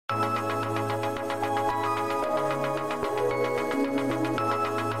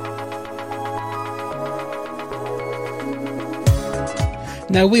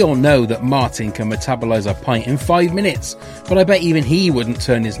Now, we all know that Martin can metabolise a pint in 5 minutes, but I bet even he wouldn't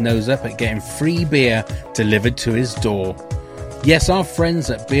turn his nose up at getting free beer delivered to his door. Yes, our friends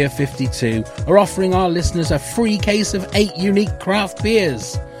at Beer 52 are offering our listeners a free case of 8 unique craft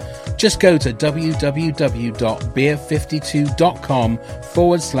beers. Just go to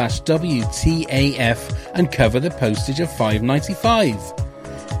www.beer52.com/WTAF and cover the postage of $5.95.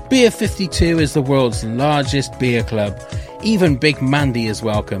 Beer 52 is the world's largest beer club. Even Big Mandy is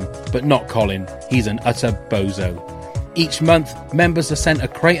welcome, but not Colin. He's an utter bozo. Each month, members are sent a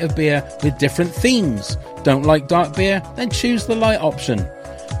crate of beer with different themes. Don't like dark beer? Then choose the light option.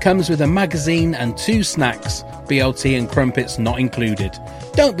 Comes with a magazine and 2 snacks, BLT and crumpets not included.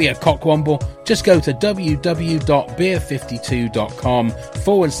 Don't be a cockwomble, just go to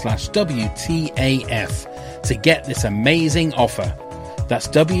www.beer52.com/WTAF to get this amazing offer. That's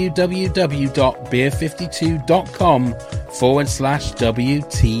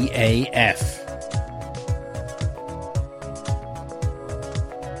www.beer52.com/WTAF.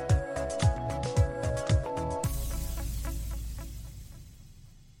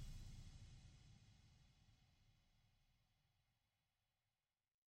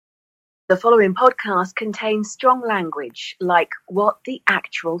 The following podcast contains strong language, like what the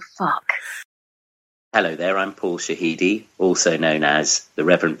actual fuck. Hello there, I'm Paul Shahidi, also known as the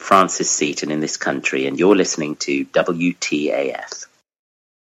Reverend Francis Seaton in this country, and you're listening to WTAF.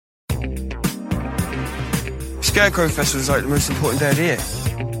 Scarecrow Festival is like the most important day of the year.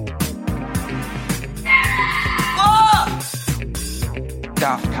 What?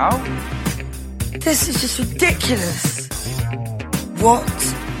 Daft Cow? This is just ridiculous. What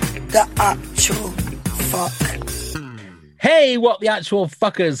the actual fuck? Hey, what the actual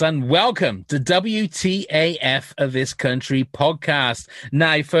fuckers, and welcome to WTAF of This Country podcast.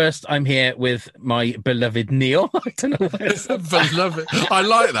 Now, first, I'm here with my beloved Neil. I don't know what it's beloved. I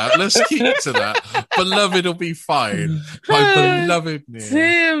like that. Let's keep to that. Beloved will be fine. My beloved Neil.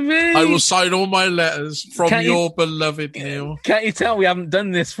 Dear me. I will sign all my letters from your beloved Neil. Can't you tell we haven't done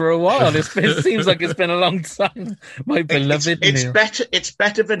this for a while? It seems like it's been a long time. My beloved Neil. It's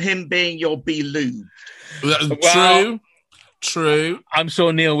better than him being your beloved. True. I'm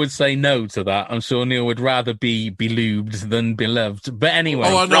sure Neil would say no to that. I'm sure Neil would rather be belubed than beloved. But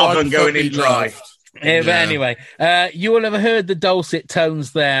anyway. Rather than going in dry. But anyway, you will have heard the dulcet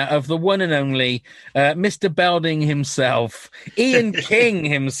tones there of the one and only Mr. Belding himself, Ian King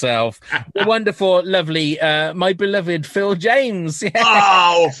himself, the wonderful, lovely, my beloved Phil James. Yeah.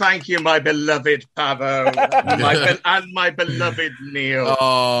 Oh, thank you, my beloved Pavo, and my beloved Neil.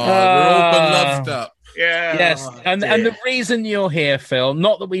 Oh, we're all beloved up. Yeah. Yes, and the reason you're here, Phil,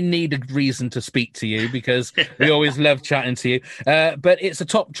 not that we need a reason to speak to you because we always love chatting to you, but it's a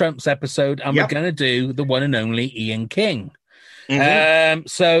Top Trumps episode, and we're going to do the one and only Ian King. Mm-hmm.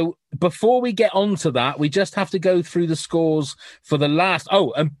 So before we get on to that, we just have to go through the scores for the last.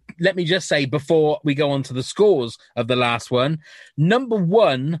 Oh, and let me just say before we go on to the scores of the last one, number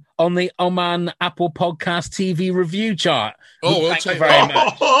 1 on the Oman Apple Podcast TV review chart. Oh, thank you very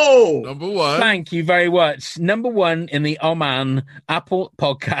much. Oh, number 1. Thank you very much. Number 1 in the Oman Apple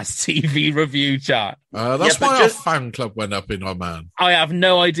Podcast TV review chart. That's why our fan club went up in Oman. I have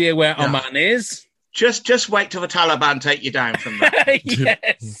no idea where Oman is. Just wait till the Taliban take you down from there.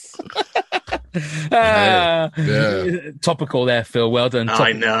 Yes. Topical there, Phil. Well done. Topical.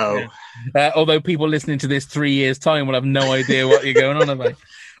 I know. Although people listening to this 3 years' time will have no idea what you're going on about.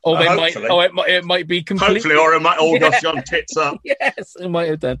 Or they it might be completely... Hopefully, or it might all go on tits up. Yes, it might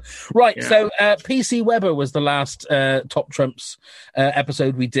have done. Right, so PC Weber was the last Top Trumps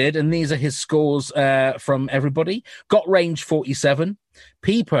episode we did, and these are his scores from everybody. Got Range 47,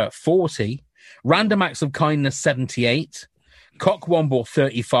 Peeper 40, Random Acts of Kindness 78, Cockwomble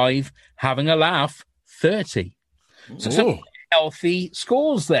 35, Having a Laugh 30. So some healthy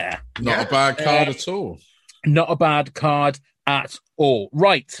scores there. Not a bad card at all. Not a bad card at all.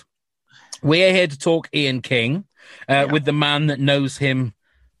 Right. We're here to talk Ian King with the man that knows him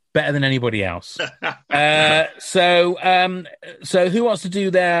better than anybody else. So who wants to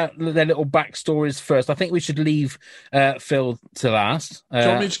do their little backstories first? I think we should leave Phil to last. Do you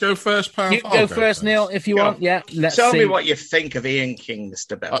want me to go first, pal? You go first, Neil, if you want. Yeah, let's Tell see. me what you think of Ian King,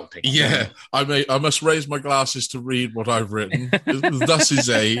 Mr. Belding. I must raise my glasses to read what I've written. Thus his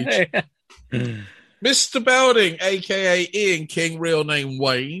age. Mr. Belding, a.k.a. Ian King, real name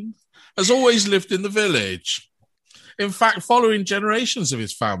Wayne, has always lived in the village. In fact, following generations of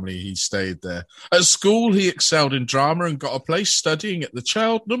his family, he stayed there. At school, he excelled in drama and got a place studying at the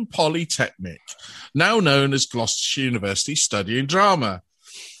Cheltenham Polytechnic, now known as Gloucestershire University, studying drama.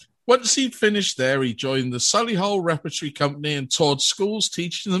 Once he'd finished there, he joined the Solihull Repertory Company and toured schools,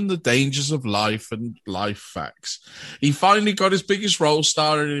 teaching them the dangers of life and life facts. He finally got his biggest role,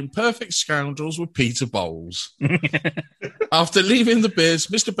 starring in Perfect Scoundrels with Peter Bowles. After leaving the biz,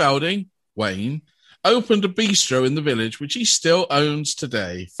 Mr. Belding, Wayne, opened a bistro in the village, which he still owns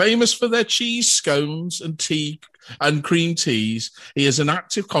today. Famous for their cheese scones and tea and cream teas, he is an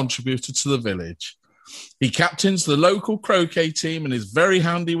active contributor to the village. He captains the local croquet team and is very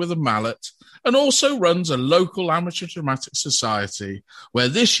handy with a mallet, and also runs a local amateur dramatic society, where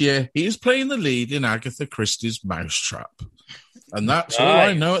this year he is playing the lead in Agatha Christie's Mousetrap. And that's all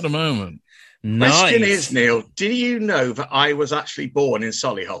I know at the moment. Question is, Neil, did you know that I was actually born in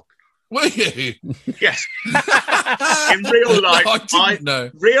Solihull? Were you? Yes. In real life, I didn't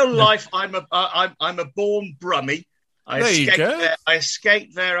know. Real life, I'm a born Brummie. I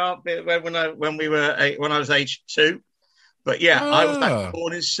escaped there when I was age 2. But yeah, I was back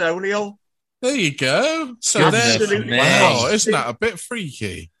born in Solihull. There you go. So absolutely. Wow, isn't that a bit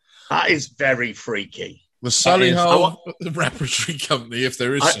freaky? That is very freaky. The Solihull Repertory Company, if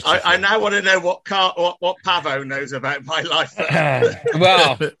there is such a thing. I now want to know what Pavo knows about my life.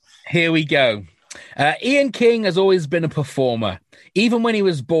 Well, here we go. Ian King has always been a performer. Even when he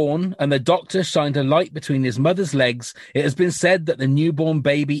was born and the doctor shined a light between his mother's legs, it has been said that the newborn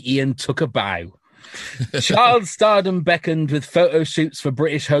baby Ian took a bow. Child stardom beckoned with photo shoots for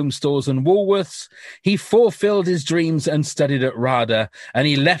British home stores and Woolworths. He fulfilled his dreams and studied at RADA, and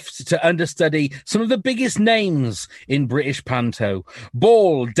he left to understudy some of the biggest names in British panto: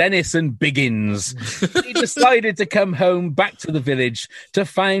 Ball, Dennis and Biggins. He decided to come home back to the village to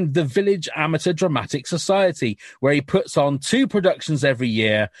found the Village Amateur Dramatic Society, where he puts on 2 productions every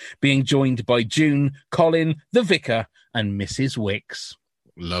year, being joined by June, Colin, the Vicar and Mrs. Wicks.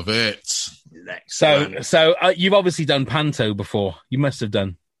 Love it. So you've obviously done panto before. You must have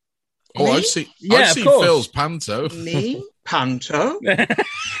done. Oh, I've seen Phil's panto. Me? Panto?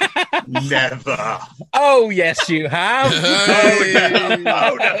 Never. Oh, yes, you have.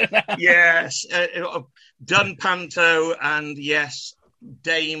 No. Yes. Done panto and, yes,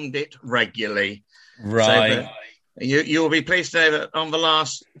 damed it regularly. Right. So you'll be pleased to know that on the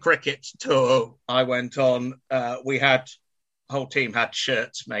last cricket tour I went on, whole team had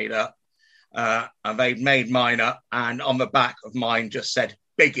shirts made up, and they'd made mine up, and on the back of mine just said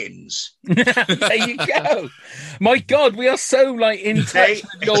Biggins. There you go. My God, we are so in touch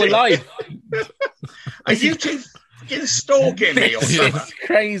with your life. Are you two fucking stalking me or something? It's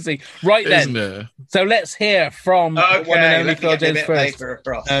crazy. Right then. Isn't it? So let's hear from the one and only Phil Jones first.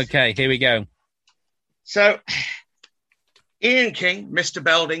 Okay, here we go. So, Ian King, Mr.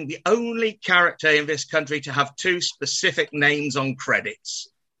 Belding, the only character in this country to have 2 specific names on credits,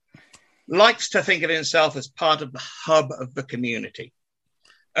 likes to think of himself as part of the hub of the community.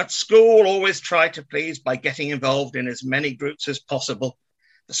 At school, always try to please by getting involved in as many groups as possible.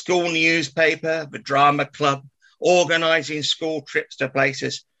 The school newspaper, the drama club, organising school trips to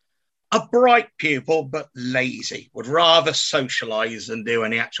places. A bright pupil, but lazy, would rather socialise than do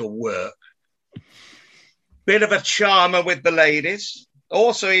any actual work. Bit of a charmer with the ladies.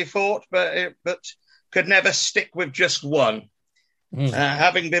 Also, he thought, but could never stick with just one.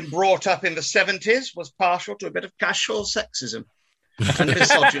 Having been brought up in the 70s, was partial to a bit of casual sexism and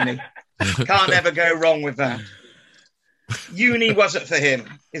misogyny. Can't ever go wrong with that. Uni wasn't for him.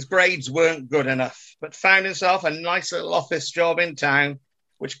 His grades weren't good enough, but found himself a nice little office job in town,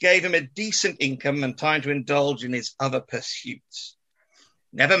 which gave him a decent income and time to indulge in his other pursuits.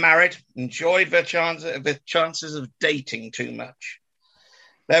 Never married, enjoyed the chances of dating too much.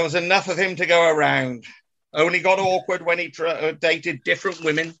 There was enough of him to go around. Only got awkward when he dated different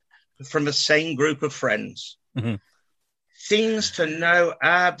women from the same group of friends. Mm-hmm. Seems to know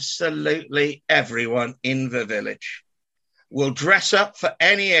absolutely everyone in the village. Will dress up for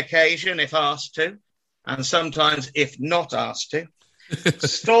any occasion if asked to, and sometimes if not asked to.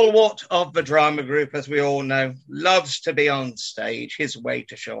 Stalwart of the drama group, as we all know, loves to be on stage, his way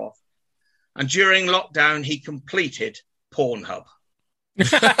to show off. And during lockdown, he completed Pornhub.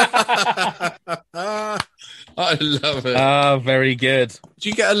 I love it. Oh, very good. Do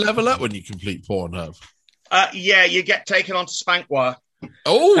you get a level up when you complete Pornhub? Yeah, you get taken onto Spankwire.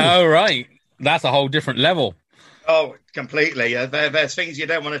 Oh, right. That's a whole different level. Oh, completely. There's things you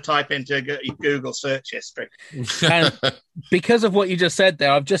don't want to type into Google search history. And because of what you just said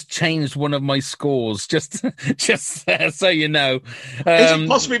there, I've just changed one of my scores, just so you know. Is it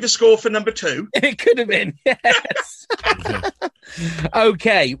possibly the score for number 2? It could have been, yes.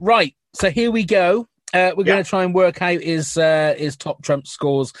 Okay, right. So here we go. We're going to try and work out his top trump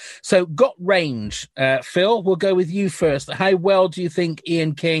scores. So, got range. Phil, we'll go with you first. How well do you think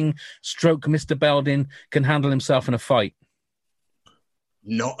Ian King / Mr. Belding can handle himself in a fight?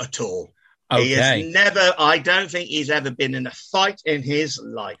 Not at all. Okay. He has never, I don't think he's ever been in a fight in his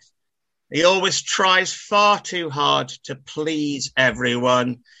life. He always tries far too hard to please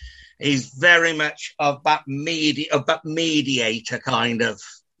everyone. He's very much of that mediator kind of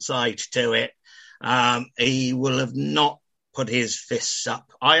side to it. He will have not put his fists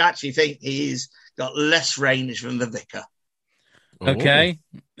up. I actually think he's got less range than the Vicar. Okay.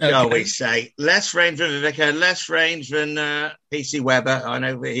 Shall we say. Less range than the Vicar, less range than PC Weber. I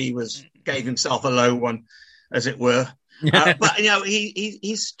know that gave himself a low one, as it were. But,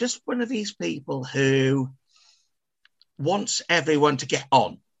 he's just one of these people who wants everyone to get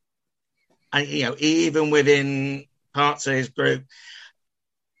on. And, even within parts of his group,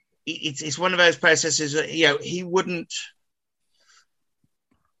 it's one of those processes that, he wouldn't...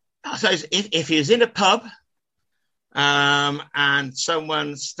 I suppose if he was in a pub and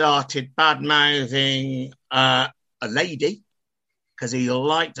someone started bad-mouthing a lady, because he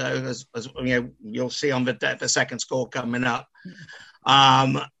liked her, as you'll see on the second score coming up,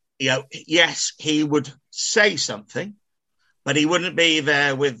 yes, he would say something, but he wouldn't be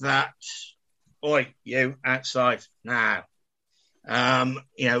there with that, "Oi, you, outside now."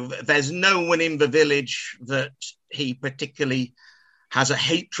 There's no one in the village that he particularly has a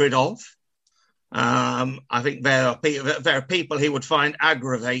hatred of. I think there are people he would find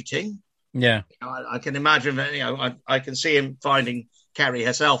aggravating. Yeah. I can imagine that, I can see him finding Kerry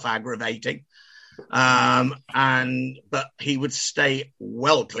herself aggravating. But he would stay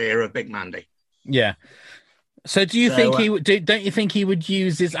well clear of Big Mandy. Yeah. So do you think don't you think he would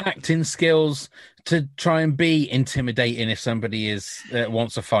use his acting skills to try and be intimidating if somebody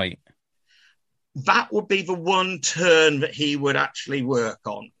wants a fight? That would be the one turn that he would actually work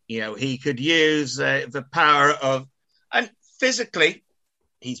on. He could use the power of, and physically,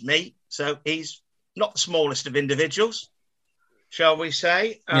 he's me, so he's not the smallest of individuals, shall we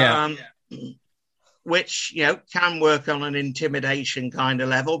say? Yeah. Which, can work on an intimidation kind of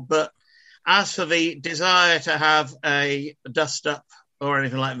level. But as for the desire to have a dust-up or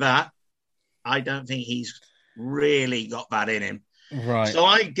anything like that, I don't think he's really got that in him. Right. So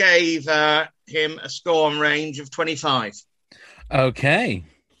I gave him a score on range of 25. Okay.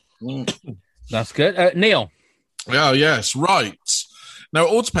 That's good. Neil? Oh, yes, right. Now, it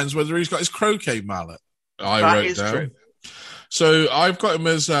all depends whether he's got his croquet mallet. I wrote down. True. So I've got him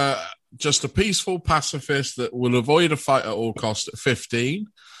as just a peaceful pacifist that will avoid a fight at all costs at 15,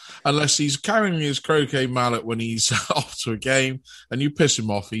 unless he's carrying his croquet mallet when he's off to a game, and you piss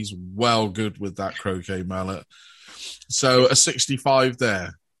him off, he's well good with that croquet mallet. So a 65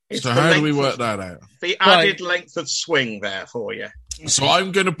 there. So how do we work that out? The added length of swing there for you. So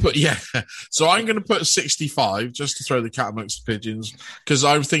I'm going to put, So I'm going to put 65 just to throw the cat amongst the pigeons, because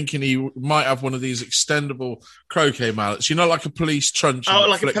I'm thinking he might have one of these extendable croquet mallets. Like a police truncheon. Oh,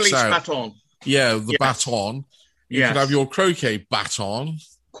 like a police baton. Yeah, the baton. You could have your croquet baton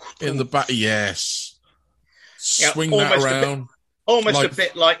in the back. Yes. Swing that around. Almost a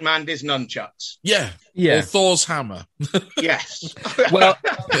bit like Mandy's nunchucks. Yeah. Or Thor's hammer. Yes. Well,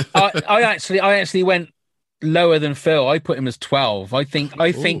 I actually went lower than Phil. I put him as 12. I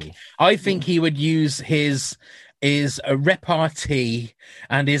think he would use his repartee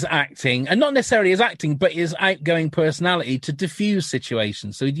and his acting, and not necessarily his acting, but his outgoing personality to diffuse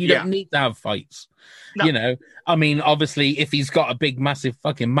situations. So you don't need to have fights. No. I mean, obviously, if he's got a big, massive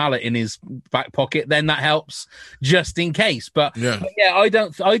fucking mallet in his back pocket, then that helps just in case. But I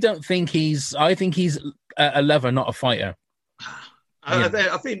don't think he's. I think he's a lover, not a fighter. I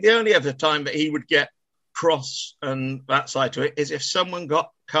think the only other time that he would get cross and that side to it is if someone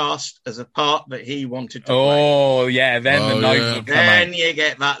got cast as a part that he wanted to play. Then the knife would come out. You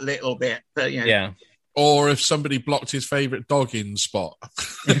get that little bit. But, Or if somebody blocked his favourite dog in spot.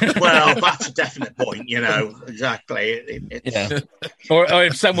 Well, that's a definite point, exactly. Or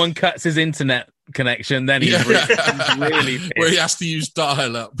if someone cuts his internet connection, then he's really pissed. Where he has to use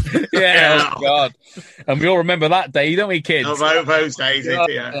dial-up. Oh God. And we all remember that day, don't we, kids? Those days,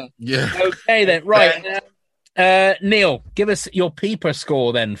 yeah. Okay, then. Right. Neil, give us your peeper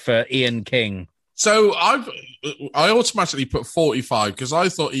score, then, for Ian King. So I automatically put 45 because I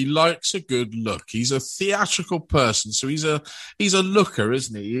thought he likes a good look. He's a theatrical person, so he's a looker,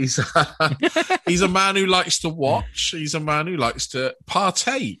 isn't he? He's a man who likes to watch. He's a man who likes to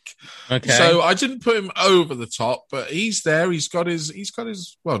partake. Okay. So I didn't put him over the top, but he's there. He's got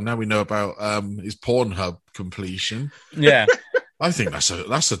his. Well, now we know about his Pornhub completion. Yeah. I think that's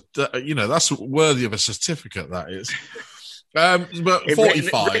worthy of a certificate. That is. But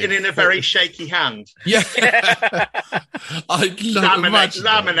 45. Written in a very shaky hand. Yeah.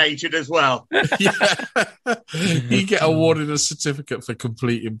 Laminated as well. Yeah. You get awarded a certificate for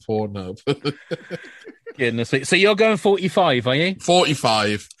completing Pornhub. Goodness. So you're going 45, are you?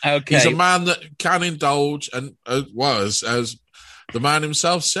 45. Okay. He's a man that can indulge and was, as the man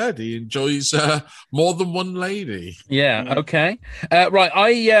himself said, he enjoys more than one lady. Yeah, okay. Right,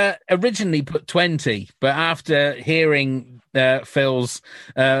 I originally put 20, but after hearing Phil's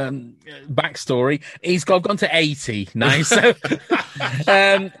backstory, I've gone to 80 now. So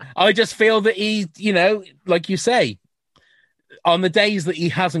I just feel that he, like you say, on the days that he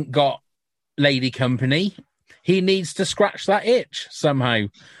hasn't got lady company, he needs to scratch that itch somehow.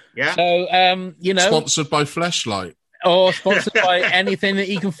 Yeah. So, Sponsored by Fleshlight. Or sponsored by anything that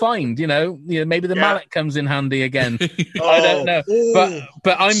he can find, maybe the mallet comes in handy again. I don't know,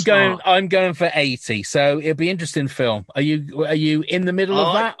 but I'm going for 80. So it'll be interesting, Phil. Are you in the middle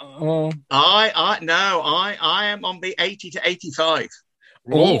of that? Or? I am on the 80 to 85.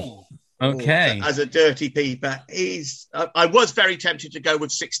 Oh, okay. As a dirty peeper, I was very tempted to go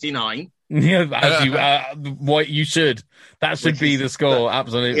with 69. Yeah, what you should. That should be the score.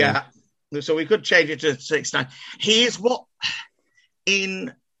 Absolutely. Yeah. So we could change it to 69. He is what,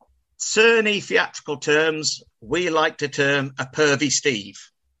 in cerny theatrical terms, we like to term a pervy Steve.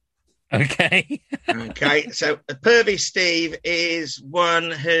 Okay. Okay. So a pervy Steve is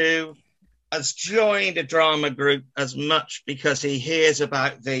one who has joined a drama group as much because he hears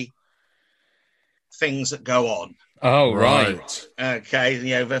about the things that go on. Oh, right.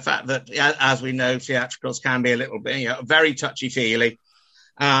 Okay. The fact that, as we know, theatricals can be a little bit, very touchy-feely.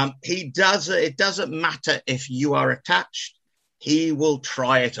 It doesn't matter if you are attached. He will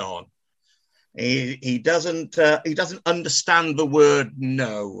try it on. He doesn't understand the word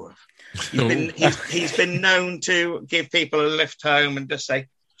no. He's been known to give people a lift home and just say,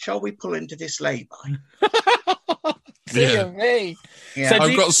 "Shall we pull into this lay-by?" Dear me. Yeah. So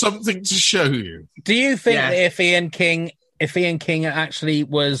I've got something to show you. Do you think that if Ian King actually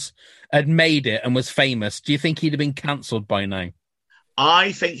had made it and was famous, do you think he'd have been cancelled by now?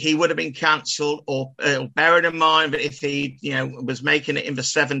 I think he would have been cancelled, or bearing in mind that if he, was making it in the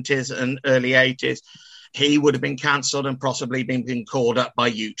 70s and early 80s, he would have been cancelled and possibly been called up by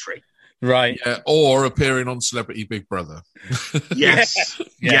U-Tree. Right. Yeah, or appearing on Celebrity Big Brother. Yes.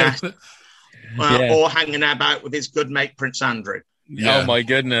 Yeah. Or hanging about with his good mate, Prince Andrew. Yeah. Oh, my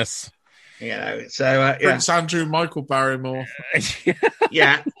goodness. Prince Andrew, Michael Barrymore.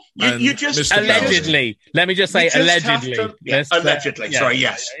 Yeah. You just Mr. allegedly. Let me just say allegedly. Allegedly. Sorry.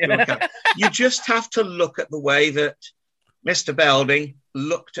 Yes. You just have to look at the way that Mr. Belding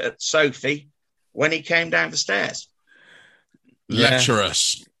looked at Sophie when he came down the stairs.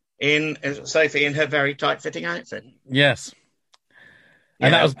 Lecherous. In Sophie in her very tight-fitting outfit. Yes.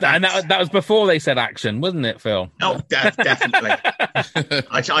 And that was before they said action, wasn't it, Phil? Oh, definitely.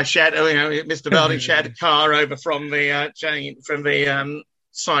 I shared, Mr. Belding shared a car over from the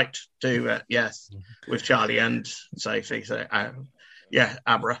site to with Charlie and Sophie. So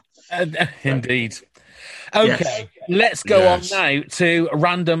Abra. Indeed. Okay, let's go on now to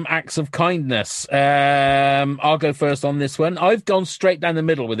random acts of kindness. I'll go first on this one. I've gone straight down the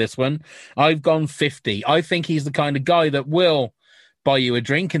middle with this one. I've gone 50. I think he's the kind of guy that will buy you a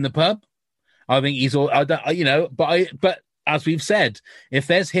drink in the pub. I think he's all, but as we've said, if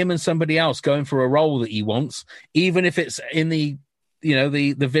there's him and somebody else going for a role that he wants, even if it's in the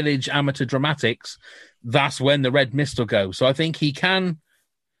village amateur dramatics, that's when the red mist will go. So I think he can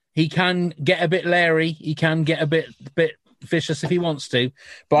get a bit leery. He can get a bit vicious if he wants to,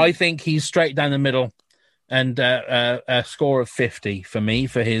 but I think he's straight down the middle. And a score of 50 for me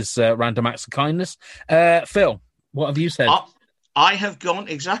for his random acts of kindness. Phil, what have you said? I have gone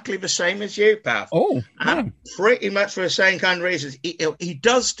exactly the same as you, Pav. Oh, and pretty much for the same kind of reasons. He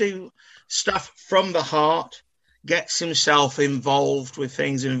does do stuff from the heart, gets himself involved with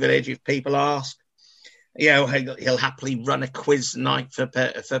things in the village if people ask. He'll happily run a quiz night for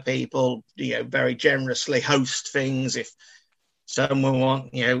people. Very generously host things if someone wants.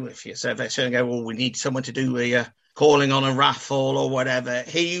 If you say they go, well, we need someone to do a calling on a raffle or whatever.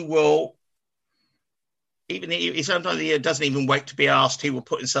 He will. He sometimes he doesn't even wait to be asked. He will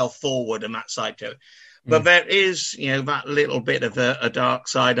put himself forward and that side to it. But there is, that little bit of a dark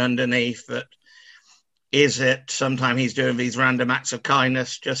side underneath that is it. Sometimes he's doing these random acts of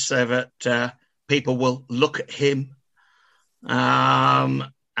kindness just so that people will look at him. So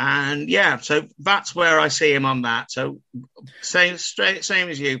that's where I see him on that. So same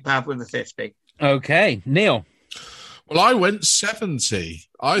as you, Pav, with the 50. Okay, Neil. Well, I went 70.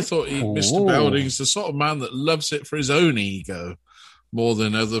 I thought Mr. Belding's the sort of man that loves it for his own ego more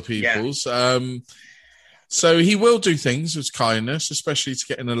than other people's. Yeah. So he will do things with kindness, especially to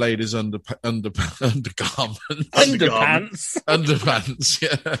get in a lady's undergarments. Underpants,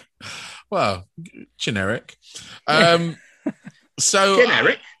 yeah. Well, generic. So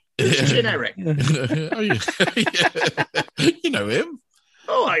generic? Generic. Oh, yeah. You know him.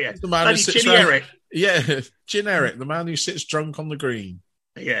 Oh, yeah. The man who sits generic. Yeah, generic. The man who sits drunk on the green.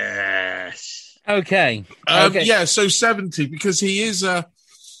 Yes. Okay. Yeah, so 70, because he is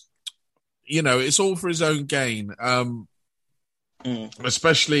it's all for his own gain.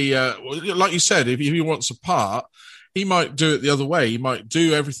 Especially, like you said, if he wants a part, he might do it the other way. He might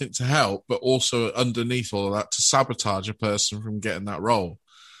do everything to help, but also underneath all of that to sabotage a person from getting that role.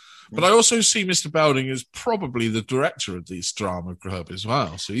 But I also see Mr. Belding as probably the director of this drama club as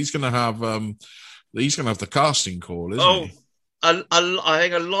well. So he's going to have the casting call, isn't he? I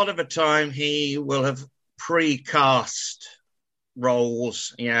think a lot of the time he will have pre-cast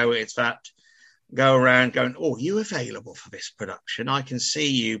roles. It's that go around going, "Oh, you available for this production? I can see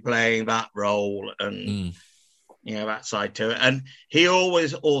you playing that role," and that side to it. And he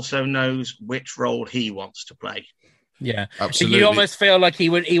always also knows which role he wants to play. Yeah, absolutely. You almost feel like he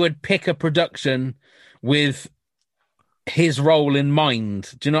would pick a production with his role in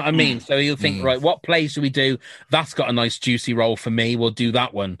mind. Do you know what I mean? So he'll think, right, what play should we do? That's got a nice juicy role for me. We'll do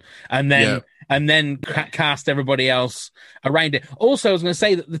that one, and then cast everybody else around it. Also, I was going to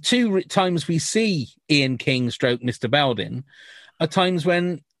say that the two times we see Ian King stroke Mr. Belding are times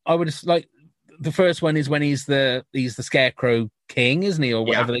when I would like. The first one is when he's the Scarecrow King, isn't he, or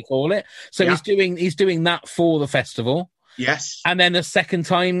whatever they call it? So he's doing that for the festival. Yes. And then the second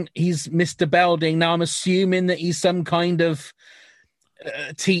time he's Mr. Belding. Now I'm assuming that he's some kind of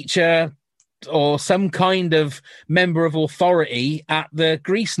teacher or some kind of member of authority at the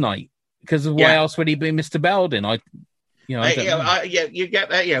Grease night. Because why else would he be Mr. Belding? You get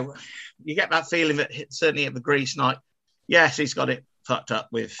that. You get that feeling that certainly at the Grease night. Yes, he's got it fucked up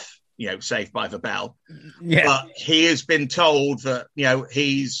with. Saved by the Bell. Yeah. But he has been told that,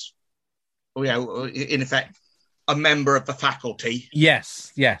 he's, in effect, a member of the faculty.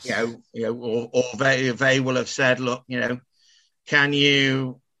 Yes. Or they will have said, look, can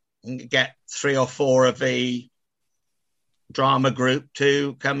you get 3 or 4 of the drama group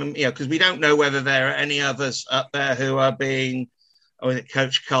to come and, because we don't know whether there are any others up there who are being,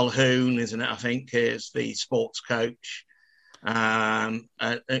 Coach Calhoun, isn't it? I think is the sports coach.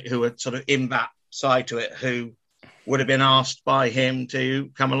 Who are sort of in that side to it, who would have been asked by him to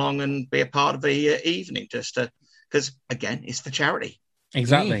come along and be a part of the evening, just because again, it's for charity.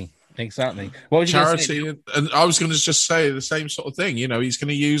 Exactly. What charity, and I was going to just say the same sort of thing. He's going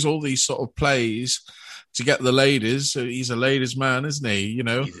to use all these sort of plays to get the ladies. So he's a ladies' man, isn't he?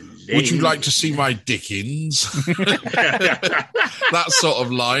 Would you like to see my Dickens? That sort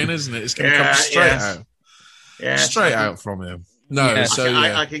of line, isn't it? It's going to come straight out. Yes, straight out from him. No, yeah. So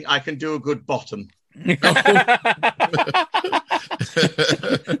I can do a good bottom.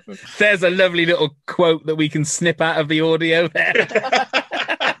 There's a lovely little quote that we can snip out of the audio there.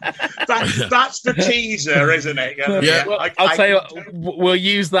 That's the teaser, isn't it? Yeah. Well, I'll tell you what, we'll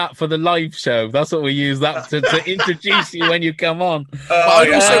use that for the live show. That's what we use that to introduce you when you come on. But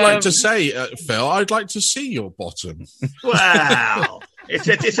I'd also like to say, Phil, I'd like to see your bottom. Wow.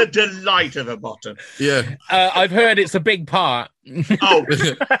 It's a delight of a bottom. Yeah. I've heard it's a big part. Oh.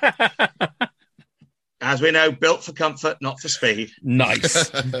 As we know, built for comfort, not for speed. Nice.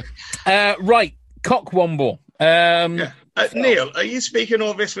 Right. Cockwomble. Neil, are you speaking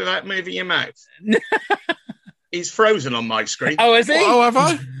all this without moving your mouth? He's frozen on my screen. Oh, is he? Oh, have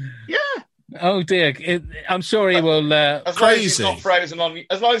I? Yeah. Oh dear! I'm sure he will. As long as he's not frozen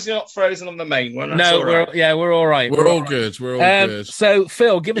on the main one. No, right. we're all right. We're all good. We're all good. So,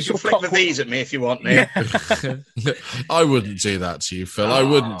 Phil, give us your flick the V's at me if you want, Neil. I wouldn't do that to you, Phil. I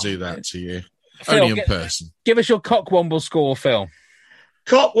wouldn't do that to you. Phil, only in person. Give us your Cockwomble score, Phil.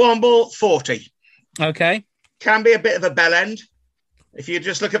 Cockwomble 40. Okay. Can be a bit of a bell end. If you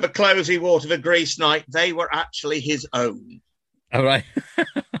just look at the clothes he wore to the Grease night, they were actually his own. All right.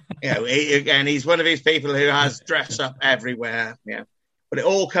 He's one of these people who has dress up everywhere. Yeah, but it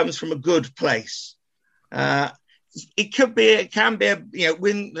all comes from a good place. It can be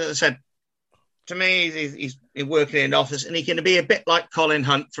when as I said to me, he's working in the office, and he can be a bit like Colin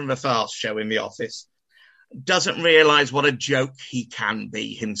Hunt from the Fast Show in The Office. Doesn't realise what a joke he can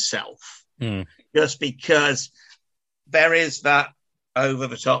be himself, just because there is that over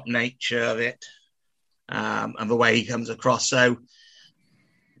the top nature of it, and the way he comes across. So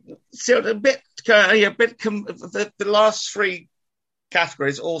So the last three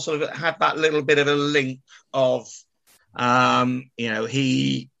categories all sort of had that little bit of a link of,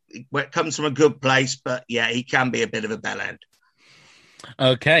 he comes from a good place, but yeah, he can be a bit of a bellend.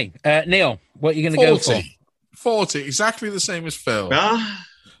 Okay. Neil, what are you going to go for? 40, exactly the same as Phil.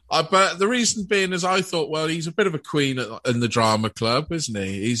 But the reason being is I thought, well, he's a bit of a queen in the drama club, isn't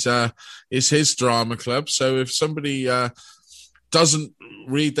he? It's his drama club. So if somebody doesn't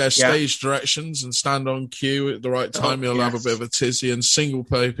read their stage directions and stand on cue at the right time, he'll have a bit of a tizzy and single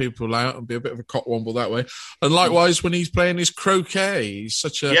play people out and be a bit of a cockwomble that way. And likewise, when he's playing his croquet, he's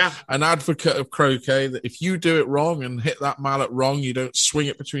such an advocate of croquet that if you do it wrong and hit that mallet wrong, you don't swing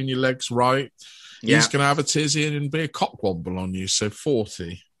it between your legs right, he's going to have a tizzy and be a cockwomble on you. So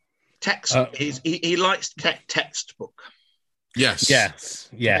 40. Text. He likes textbook. Yes.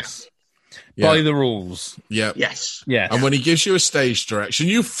 By the rules. Yeah. Yes. And when he gives you a stage direction,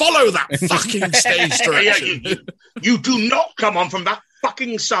 you follow that fucking stage direction. You do not come on from that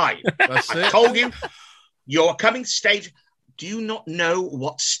fucking side. I told you, you're coming stage. Do you not know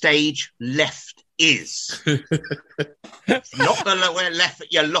what stage left is? It's not the left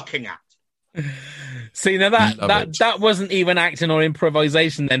that you're looking at. See, now that wasn't even acting or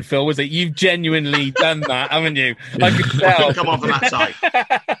improvisation then, Phil, was it? You've genuinely done that, haven't you? I can tell. Come on from that side.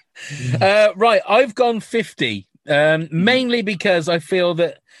 Right, I've gone 50, mainly because I feel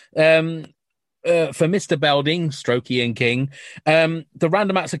that for Mr. Belding, stroke Ian King, the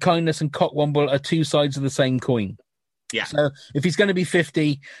random acts of kindness and cockwomble are two sides of the same coin. Yeah. So if he's going to be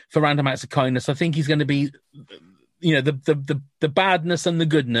 50 for random acts of kindness, I think he's going to be... the badness and the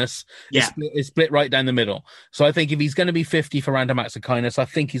goodness is split right down the middle. So I think if he's going to be 50 for random acts of kindness, I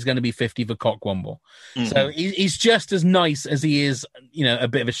think he's going to be 50 for cockwomble. Mm-hmm. So he's just as nice as he is, a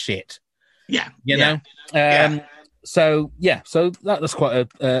bit of a shit. Yeah. You know? So that's quite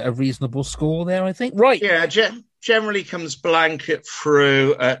a reasonable score there, I think. Right. Yeah, generally comes blanket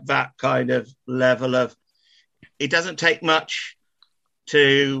through at that kind of level of, it doesn't take much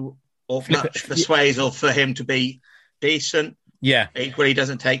persuasion for him to be decent. Yeah. Equally,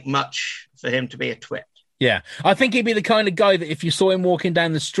 doesn't take much for him to be a twit. Yeah. I think he'd be the kind of guy that if you saw him walking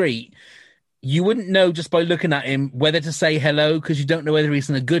down the street, you wouldn't know just by looking at him whether to say hello, because you don't know whether he's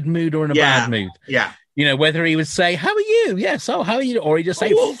in a good mood or in a bad mood. Yeah. Whether he would say, "How are you?" Yes. "Oh, how are you?" Or he'd just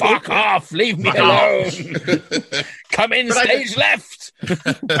say, "Fuck off, leave me alone." Come in, stage left.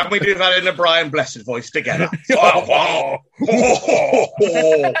 Can we do that in a Brian Blessed voice together? Okay.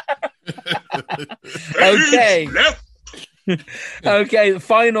 Okay, the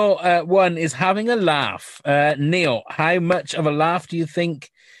final one is having a laugh. Neil, how much of a laugh do you think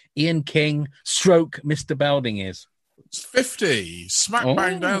Ian King stroke Mr. Belding is? It's 50, smack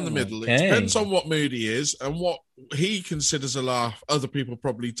bang down the middle. Okay. It depends on what mood he is and what he considers a laugh. Other people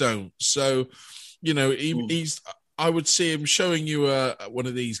probably don't. So, he's... I would see him showing you one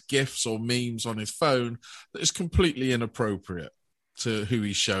of these GIFs or memes on his phone that is completely inappropriate to who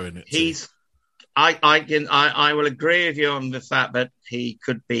he's showing it to. I will agree with you on the fact that he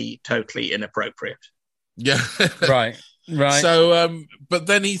could be totally inappropriate. Yeah. Right. So, but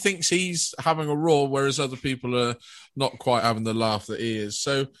then he thinks he's having a roar, whereas other people are not quite having the laugh that he is.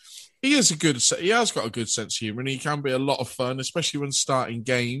 So he has got a good sense of humour, and he can be a lot of fun, especially when starting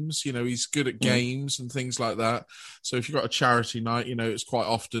games. He's good at games and things like that. So if you've got a charity night, it's quite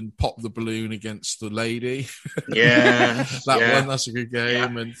often pop the balloon against the lady. Yeah. That's a good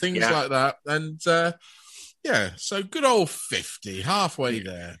game and things like that. And so good old 50, halfway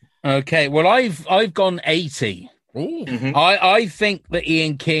there. Okay, well, I've gone 80. Mm-hmm. I think that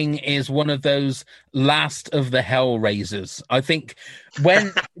Ian King is one of those last of the Hellraisers. I think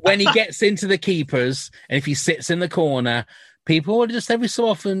when he gets into the keepers and if he sits in the corner, people will just every so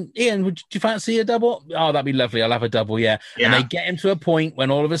often, Ian, would you fancy a double? Oh, that'd be lovely. I'll have a double, yeah. And they get him to a point when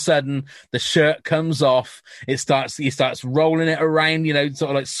all of a sudden the shirt comes off. He starts rolling it around,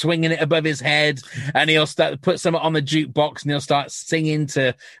 sort of like swinging it above his head, and he'll put something on the jukebox and he'll start singing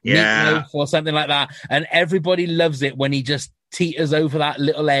to Meatloaf or something like that. And everybody loves it when he just teeters over that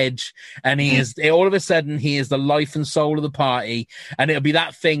little edge, and all of a sudden he is the life and soul of the party. And it'll be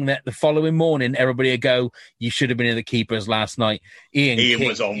that thing that the following morning everybody will go, "You should have been in the keepers last night." Ian King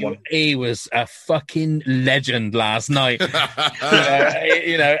was on one. He was a fucking legend last night. He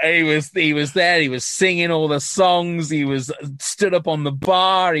was there. He was singing all the songs. He was stood up on the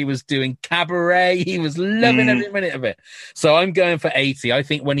bar. He was doing cabaret. He was loving every minute of it. So I'm going for 80. I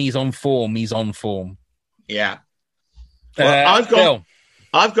think when he's on form, he's on form. Yeah. Well,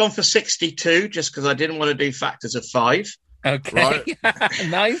 I've gone for 62 just because I didn't want to do factors of 5. Okay, right.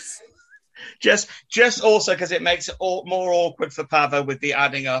 Nice. just also because it makes it more awkward for Pavo with the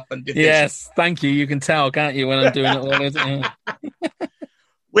adding up and division. Yes, thank you. You can tell, can't you, when I'm doing it all?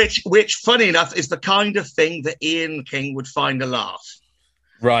 Which, funny enough, is the kind of thing that Ian King would find a laugh.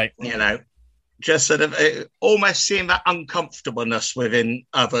 Right. You know, just sort of almost seeing that uncomfortableness within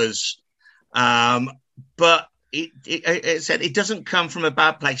others. But it said it doesn't come from a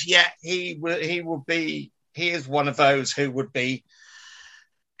bad place. Yeah, he is one of those who would be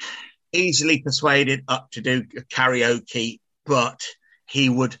easily persuaded up to do karaoke, but he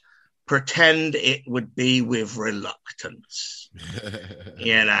would pretend it would be with reluctance.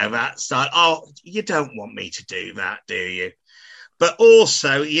 You know, that's like, oh, you don't want me to do that, do you? But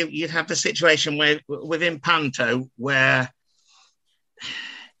also, you'd have the situation within Panto where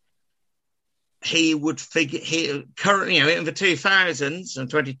he would currently, you know, in the 2000s and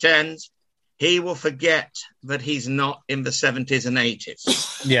 2010s, he will forget that he's not in the 70s and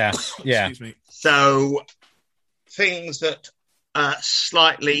 80s. Yeah. Excuse me. So things that are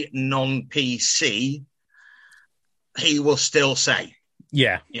slightly non-PC, he will still say.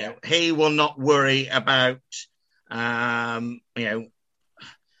 Yeah. You know, he will not worry about, you know,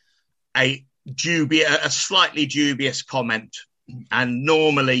 a slightly dubious comment. And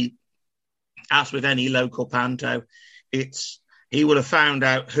normally, as with any local panto, he would have found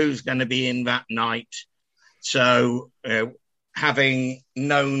out who's going to be in that night. So, having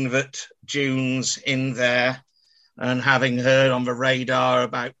known that June's in there and having heard on the radar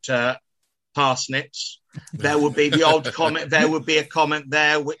about parsnips, there would be the odd comment. There would be a comment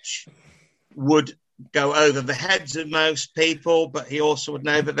there which would go over the heads of most people, but he also would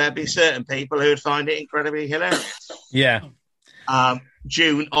know that there'd be certain people who would find it incredibly hilarious. Yeah.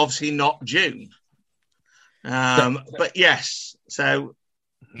 June, obviously not June. But yes, so,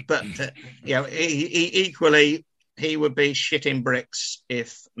 but, you know, equally, he would be shitting bricks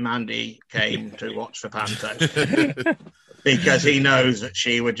if Mandy came to watch the panto. Because he knows that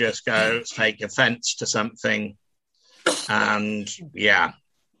she would just go take offence to something. And, yeah.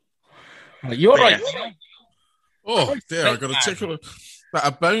 You're right. Yeah. Oh, dear, I got a tickle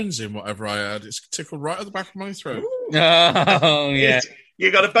of bones in whatever I had. It's tickled right at the back of my throat. Oh, yeah.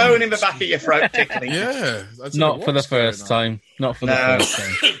 You got a bone in the back of your throat tickling. Yeah. Not for the first time. Not for the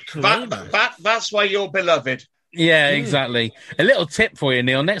first time. That's why you're beloved. Yeah, exactly. A little tip for you,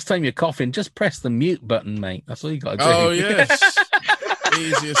 Neil. Next time you're coughing, just press the mute button, mate. That's all you got to do. Oh, yes.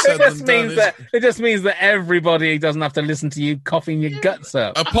 Easier said than done. It just means that everybody doesn't have to listen to you coughing your guts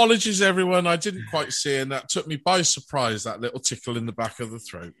up. Apologies, everyone. I didn't quite see, and that took me by surprise, that little tickle in the back of the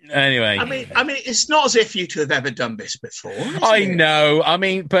throat. Anyway. I mean, it's not as if you two have ever done this before. I know. I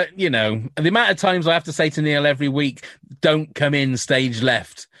mean, but, you know, the amount of times I have to say to Neil every week, don't come in stage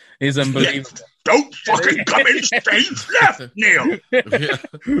left is unbelievable. Yeah. Don't fucking come in stage left, Neil. Left,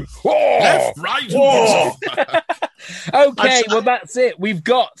 right. Okay, well, that's it. We've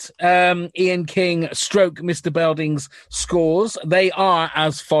got Ian King stroke Mr. Belding's scores. They are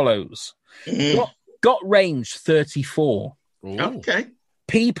as follows. Got range 34. Ooh. Okay.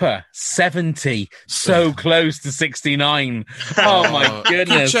 Peeper 70, so close to 69. Oh my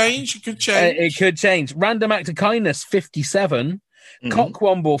goodness! It could change. It could change. Random act of kindness 57.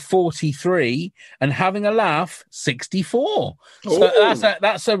 Cockwomble 43 and having a laugh 64. So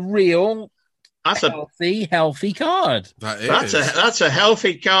that's a real healthy card. That's a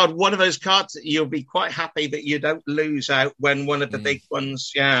healthy card. One of those cards that you'll be quite happy that you don't lose out when one of the big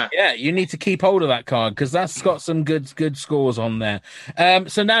ones. Yeah, you need to keep hold of that card because that's got some good scores on there.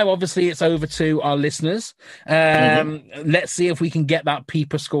 So now obviously it's over to our listeners. Let's see if we can get that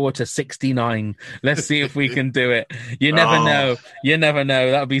Peeper score to 69. Let's see if we can do it. You never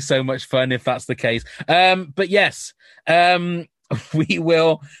know. That would be so much fun if that's the case. But yes, we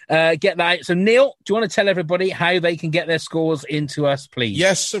will get that. So, Neil, do you want to tell everybody how they can get their scores into us, please?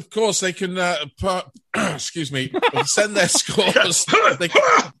 Yes, of course. They can, excuse me, send their scores.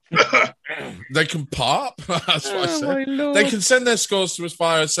 They can pop. That's what I said. They can send their scores to us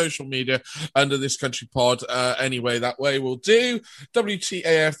via social media under This Country Pod. Anyway, that way will do.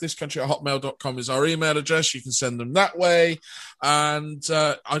 WTAF, thiscountry@hotmail.com is our email address. You can send them that way. And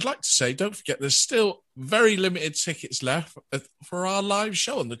I'd like to say, don't forget, there's still very limited tickets left for our live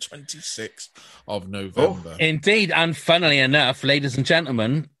show on the 26th of November. Indeed. And funnily enough, ladies and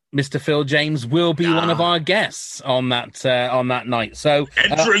gentlemen, Mr. Phil James will be one of our guests on that night. So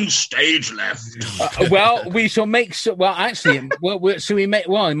entering stage left. Well, we shall make sure. Well, actually, should we make?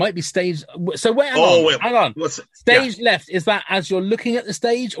 Well, it might be stage. So wait, hang on. Stage left, is that as you're looking at the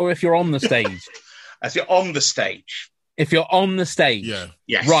stage, or if you're on the stage? As you're on the stage. If you're on the stage,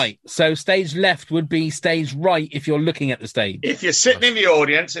 yes, right. So stage left would be stage right if you're looking at the stage. If you're sitting in the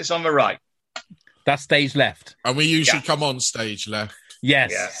audience, it's on the right. That's stage left. And we usually come on stage left.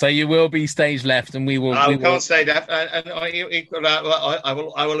 Yes, Yeah. so you will be stage left, and we will. I can't say that, and I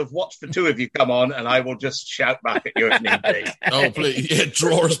will have watched the two of you come on, and I will just shout back at you if need be. Oh, please,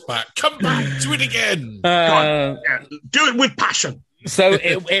 draw us back. Come back, do it again. Do it with passion. So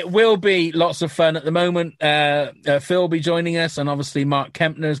it will be lots of fun. At the moment, Phil will be joining us, and obviously Mark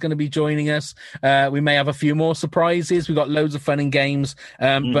Kempner is going to be joining us. We may have a few more surprises. We've got loads of fun and games,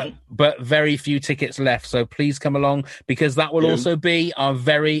 but very few tickets left. So please come along, because that will also be our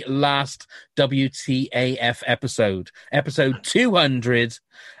very last WTAF episode 200.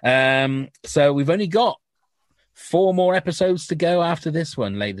 So we've only got 4 more episodes to go after this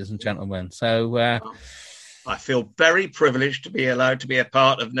one, ladies and gentlemen. So I feel very privileged to be allowed to be a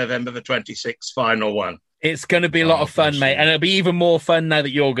part of November the 26th final one. it's going to be a lot of fun, mate. And it'll be even more fun now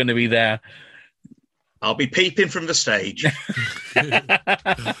that you're going to be there. I'll be peeping from the stage.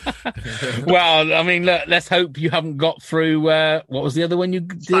 Well, I mean, look, let's hope you haven't got through, what was the other one you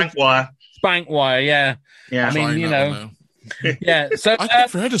did? Spankwire, yeah. Yeah. I mean, you know. Yeah, so I've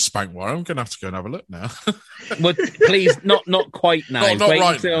never heard of Spankwire. I'm going to have to go and have a look now. Well, please, not quite now. Not wait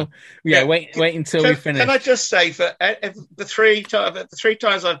right until, now. Yeah, wait until we finish. Can I just say, for the three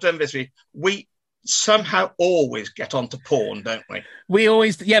times I've done this, we somehow always get onto porn, don't we? We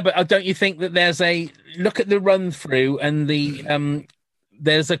always, yeah, but don't you think that there's a look at the run through and the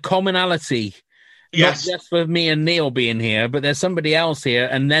there's a commonality. Yes. Not just for me and Neil being here, but there's somebody else here,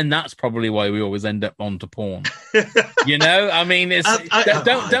 and then that's probably why we always end up onto porn. You know, I mean, it's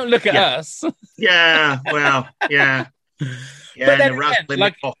don't look at us. Yeah, well, yeah. But then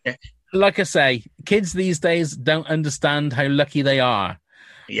Again, like I say, kids these days don't understand how lucky they are.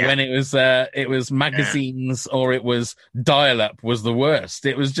 Yeah. When it was magazines or it was dial-up was the worst.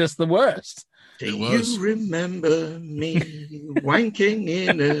 It was just the worst. Do you remember me wanking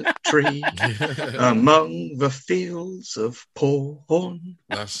in a tree among the fields of porn?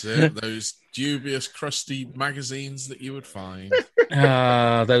 That's it. Those dubious, crusty magazines that you would find.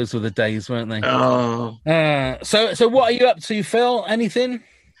 Those were the days, weren't they? Oh. So what are you up to, Phil? Anything?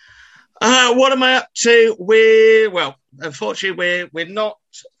 What am I up to? Unfortunately, we're not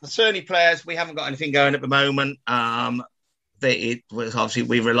the Cerny players. We haven't got anything going at the moment. It was obviously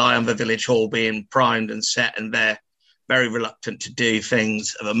we rely on the village hall being primed and set, and they're very reluctant to do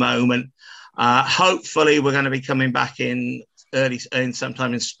things at the moment. Hopefully, we're going to be coming back in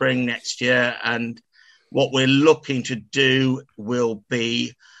sometime in spring next year, and what we're looking to do will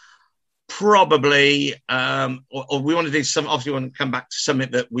be probably, or we want to do some. Obviously, we want to come back to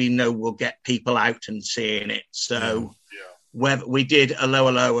something that we know will get people out and seeing it. So, whether we did a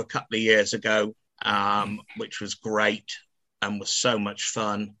low a couple of years ago, which was great. And was so much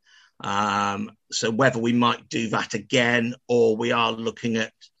fun. So whether we might do that again, or we are looking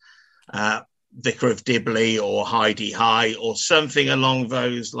at Vicar of Dibley or Heidi High or something along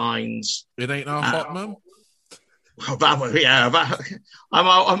those lines. It ain't our hot man.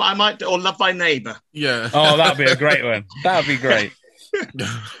 I might, or Love Thy Neighbour. Yeah. Oh, that'd be a great one. That'd be great.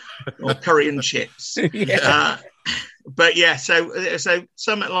 Or Curry and Chips. Yeah. But yeah, so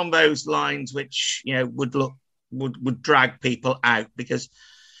something along those lines, which would drag people out, because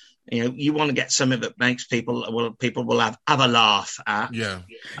you want to get something that makes people will have a laugh at. Yeah.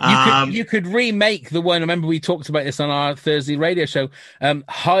 You could remake the one. I remember we talked about this on our Thursday radio show.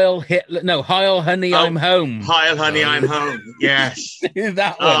 Heil Honey, I'm Home. Heil Honey, I'm Home. Yes.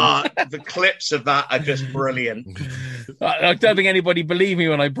 That one. The clips of that are just brilliant. I don't think anybody believed me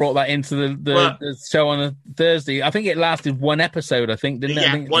when I brought that into the show on a Thursday. I think it lasted one episode, didn't it?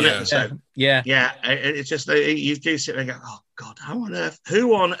 Yeah, one episode. Yeah. Yeah. It's just, you do sit there and go, oh, God,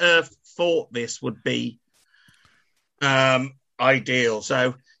 who on earth thought this would be ideal?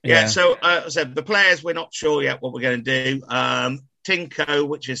 So, So I said, the players, we're not sure yet what we're going to do. Tinko,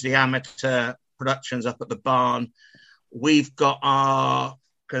 which is the amateur productions up at the barn, we've got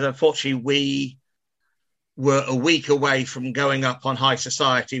because unfortunately we were a week away from going up on High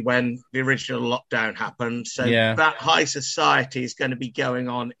Society when the original lockdown happened. So that High Society is going to be going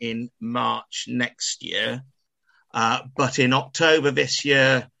on in March next year. But in October this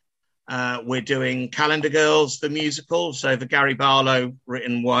year, we're doing Calendar Girls, the musical. So the Gary Barlow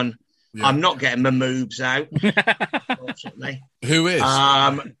written one. Yeah. I'm not getting my moves out, unfortunately. Who is?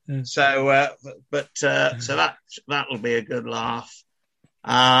 So that'll be a good laugh.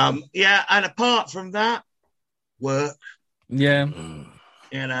 And apart from that, work. Yeah.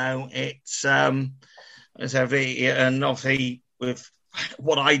 It's and obviously with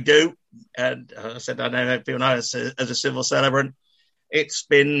what I do, and I said I know people know as a civil celebrant, it's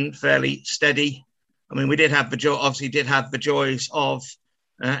been fairly steady. I mean, we did have the joys of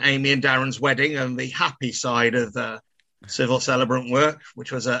Amy and Darren's wedding and the happy side of civil celebrant work,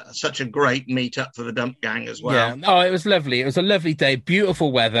 which was such a great meet-up for the Dump Gang as well. Yeah. Oh, it was lovely. It was a lovely day,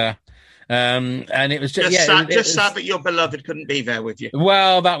 beautiful weather. And it was just sad that your beloved couldn't be there with you.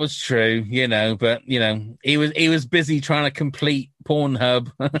 Well, that was true, but he was busy trying to complete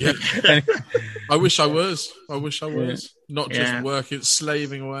Pornhub. Yeah. I wish I was. Not just working,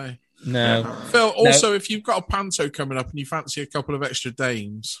 slaving away. No. Phil, also, if you've got a panto coming up and you fancy a couple of extra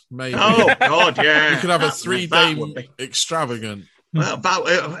dames, maybe. Oh, God, yeah. You could have a 3-dame extravagant. Well,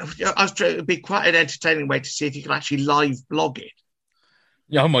 it would be quite an entertaining way to see if you can actually live blog it.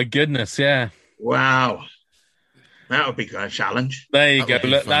 Oh, my goodness, yeah. Wow. That would be a challenge. There you go.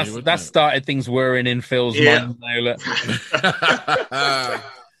 Look, that started things whirring in Phil's mind now, look.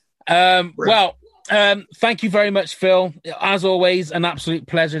 Thank you very much, Phil. As always, an absolute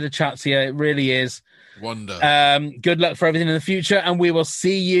pleasure to chat to you. It really is. Wonder. Good luck for everything in the future, and we will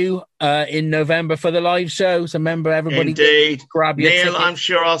see you in November for the live show. So remember, everybody, indeed, grab your Neil. ticket. I'm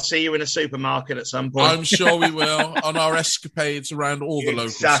sure I'll see you in a supermarket at some point. I'm sure we will on our escapades around all the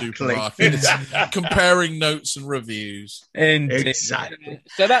local supermarkets, comparing notes and reviews. Indeed. Exactly.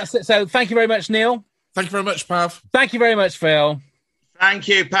 So that's it. So thank you very much, Neil. Thank you very much, Pav. Thank you very much, Phil. Thank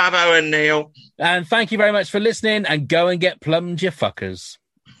you, Pavo and Neil. And thank you very much for listening, and go and get plumbed, you fuckers.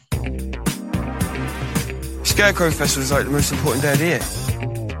 Scarecrow Festival is like the most important day of the year.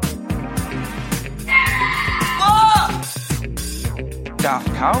 What? Daft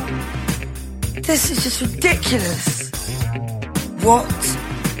Cow? This is just ridiculous. What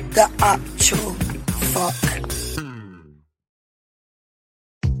the actual fuck?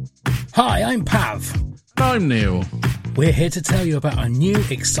 Hi, I'm Pav. I'm Neil. We're here to tell you about our new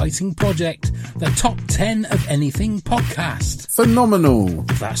exciting project, the Top 10 of Anything podcast. Phenomenal.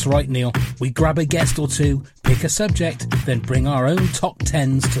 That's right, Neil. We grab a guest or two, pick a subject, then bring our own top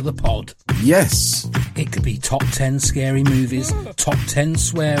 10s to the pod. Yes. It could be top 10 scary movies, top 10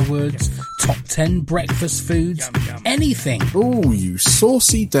 swear words, top 10 breakfast foods, anything. Oh, you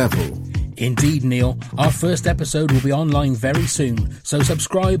saucy devil. Indeed, Neil. Our first episode will be online very soon, so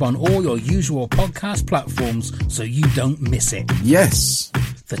subscribe on all your usual podcast platforms so you don't miss it. Yes.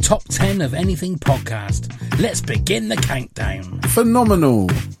 The Top 10 of Anything podcast. Let's begin the countdown.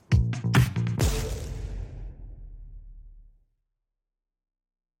 Phenomenal.